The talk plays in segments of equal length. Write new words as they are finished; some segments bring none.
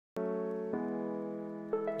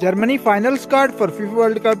Germany finals card for FIFA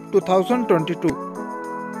World Cup 2022.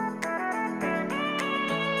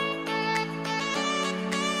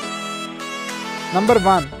 Number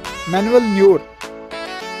 1. Manuel Neuer.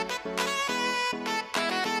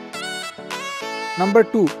 Number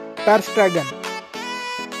 2. Ter Stegen.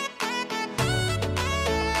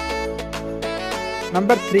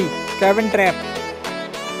 Number 3. Kevin Trapp.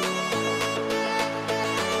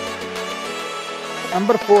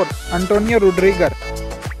 Number 4. Antonio Rudiger.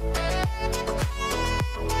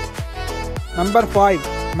 Number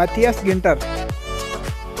 5. Matthias Ginter.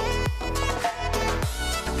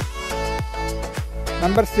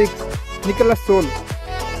 Number 6. Nicolas Sol.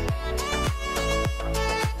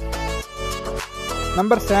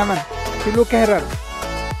 Number 7. Philo Kehrer.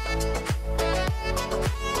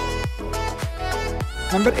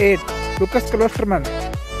 Number 8. Lucas Klostermann.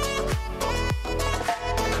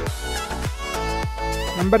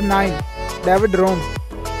 Number 9. David Rome.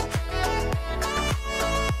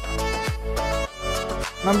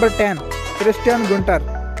 Number 10. Christian Gunter.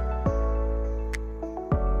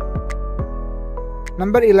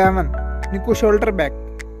 Number 11. Nico Schlotterbeck.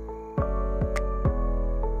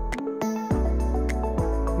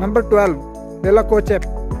 Number 12. Bela Kotchap.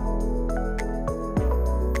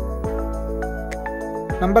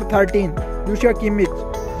 Number 13. Joshua Kimmich.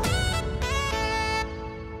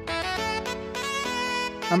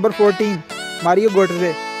 Number 14. Mario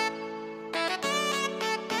Götze.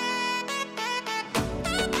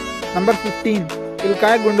 Number 15.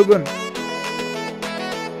 Ilkay Gundogan.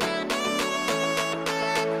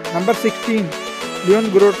 Number 16. Leon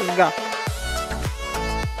Goretzka.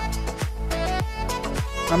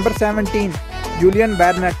 Number 17. Julian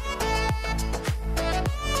Barnett.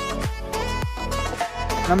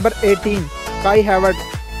 Number 18. Kai Havertz.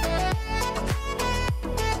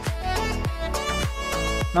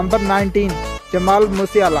 Number 19. Jamal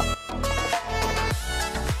Musiala.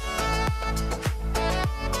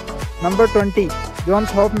 Number 20.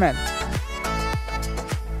 Jonas Hoffman.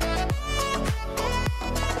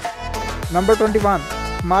 Number 21.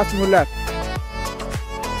 Thomas Müller.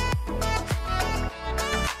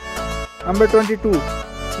 Number 22.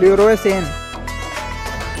 Leroy Sane.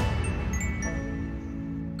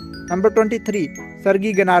 Number 23.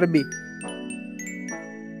 Sergei Gnabry.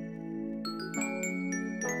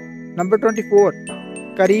 Number 24.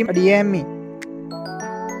 Karim Adeyemi.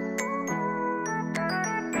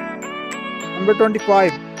 Number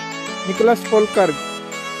 25. Nicolas Folkerg.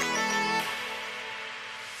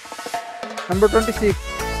 Number 26.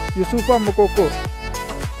 Youssoufa Moukoko.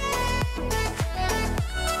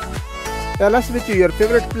 Tell us which is your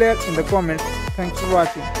favorite player in the comments. Thanks for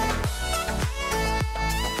watching.